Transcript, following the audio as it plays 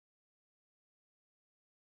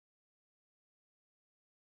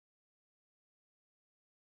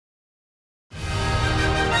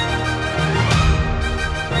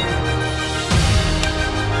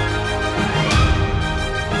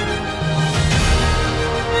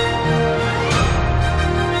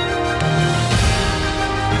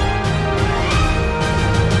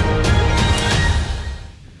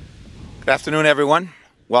Good afternoon, everyone.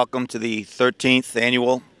 Welcome to the 13th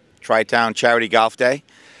annual Tri-Town Charity Golf Day.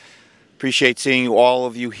 Appreciate seeing all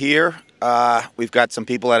of you here. We've got some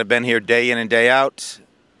people that have been here day in and day out,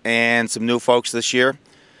 and some new folks this year.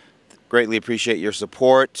 Greatly appreciate your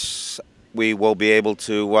support. We will be able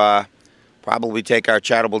to probably take our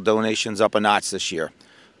charitable donations up a notch this year.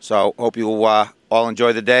 So hope you all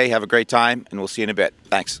enjoy the day, have a great time, and we'll see you in a bit.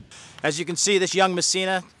 Thanks. As you can see, this young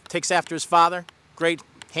Messina takes after his father. Great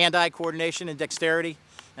hand-eye coordination and dexterity,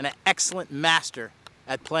 and an excellent master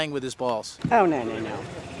at playing with his balls. Oh, no, no, no.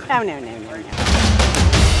 Oh, no, no, no, no.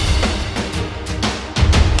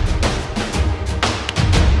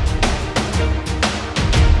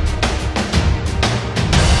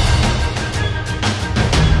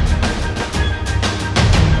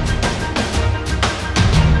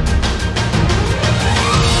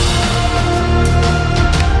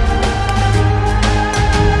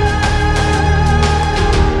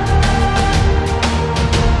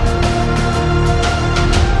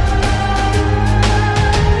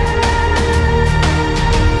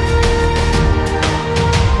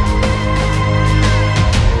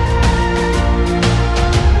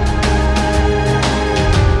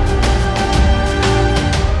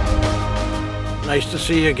 Nice to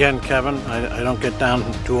see you again, Kevin. I don't get down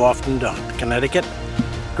too often to Connecticut.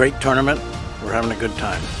 Great tournament. We're having a good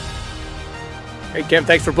time. Hey, Kim,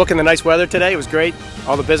 thanks for booking the nice weather today. It was great.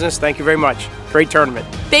 All the business, thank you very much. Great tournament.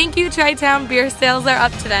 Thank you, Tri-Town. Beer sales are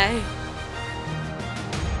up today.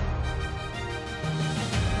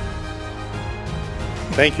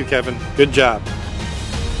 Thank you, Kevin. Good job.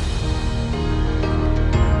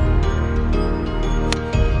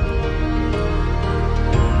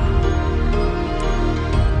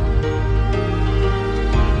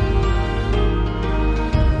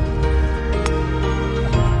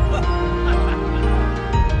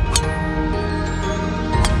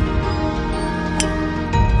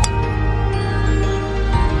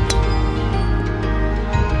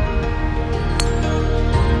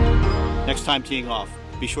 Next time teeing off,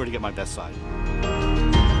 be sure to get my best side.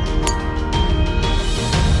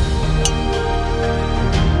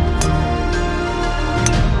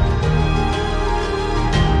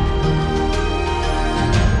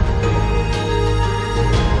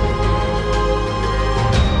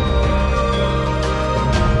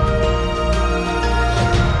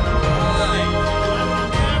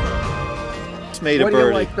 What do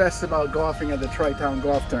you like best about golfing at the Tri-Town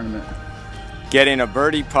Golf Tournament? Getting a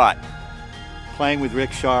birdie putt. Playing with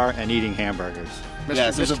Rick Shar and eating hamburgers.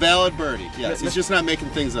 Yes, it's a valid birdie. Yes, he's just not making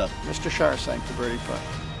things up. Mr. Shar sank the birdie putt.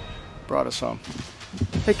 Brought us home.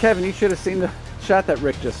 Hey, Kevin, you should have seen the shot that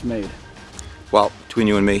Rick just made. Well, between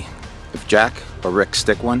you and me, if Jack or Rick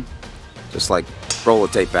stick one, just like roll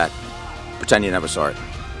the tape back. Pretend you never saw it.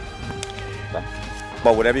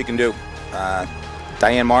 But whatever you can do.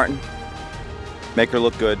 Diane Martin, make her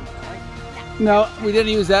look good. No, we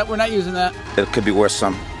didn't use that. We're not using that. It could be worth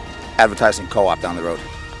some advertising co-op down the road.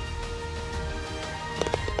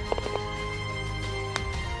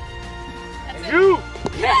 You!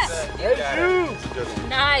 Yes! You!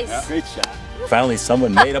 Nice. Yeah. Great shot. Finally,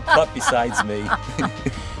 someone made a putt besides me.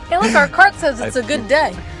 Hey, look, our cart says it's a good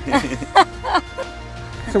day.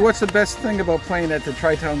 So what's the best thing about playing at the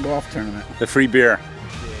Tri-Town Golf Tournament? The free beer.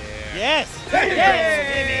 Yes!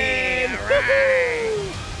 Yes!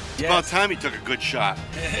 It's about time he took a good shot.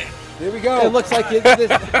 There we go. It looks like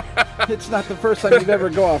it's not the first time you've ever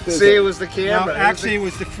golfed, is See, it? it was the camera. No, actually, it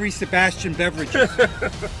was the free Sebastian beverages.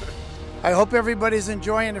 I hope everybody's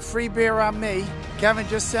enjoying the free beer on me. Kevin,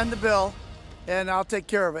 just send the bill, and I'll take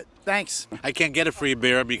care of it. Thanks. I can't get a free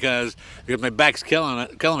beer because my back's killing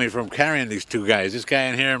me from carrying these two guys. This guy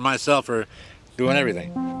in here and myself are doing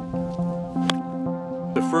everything.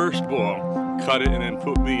 The first ball, cut it and then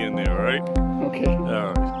put me in there, all right? Okay.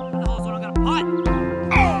 All right.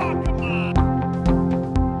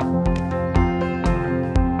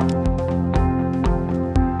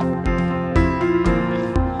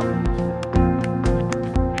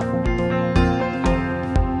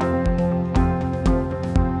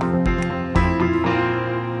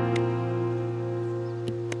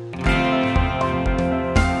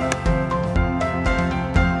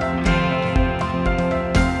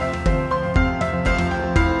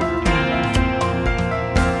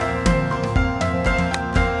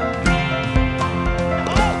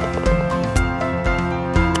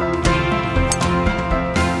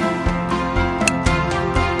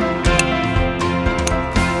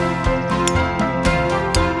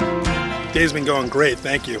 Day's been going great,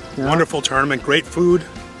 thank you. Yeah. Wonderful tournament, great food,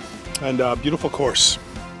 and beautiful course.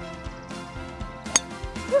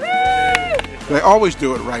 They always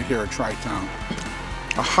do it right here at Tri-Town.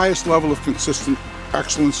 the highest level of consistent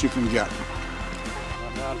excellence you can get.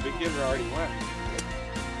 The beginner already went.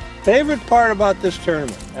 Favorite part about this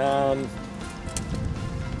tournament?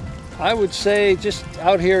 I would say just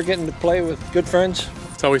out here getting to play with good friends.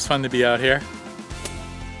 It's always fun to be out here.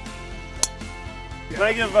 Can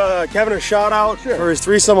I give Kevin a shout out for his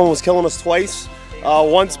threesome? Almost killing us twice.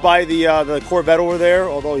 Once by the Corvette over there,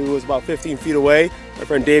 although he was about 15 feet away. My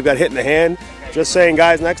friend Dave got hit in the hand. Just saying,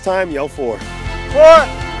 guys, next time, yell 4. 4!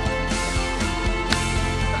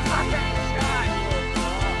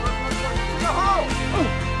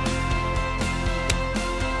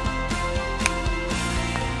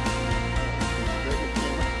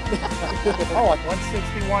 Oh,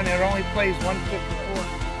 161, it only plays 154.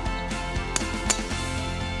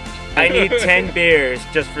 I need 10 beers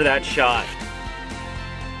just for that shot.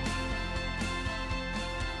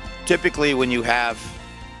 Typically, when you have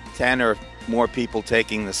 10 or more people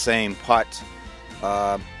taking the same putt,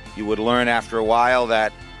 you would learn after a while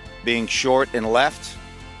that being short and left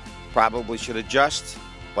probably should adjust,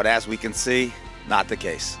 but as we can see, not the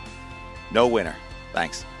case. No winner.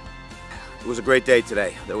 Thanks. It was a great day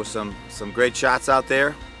today. There was some great shots out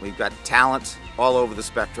there. We've got talent all over the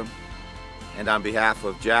spectrum. And on behalf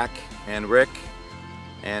of Jack and Rick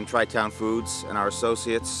and Tri-Town Foods and our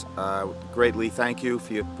associates, greatly thank you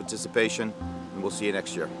for your participation, and we'll see you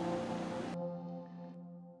next year.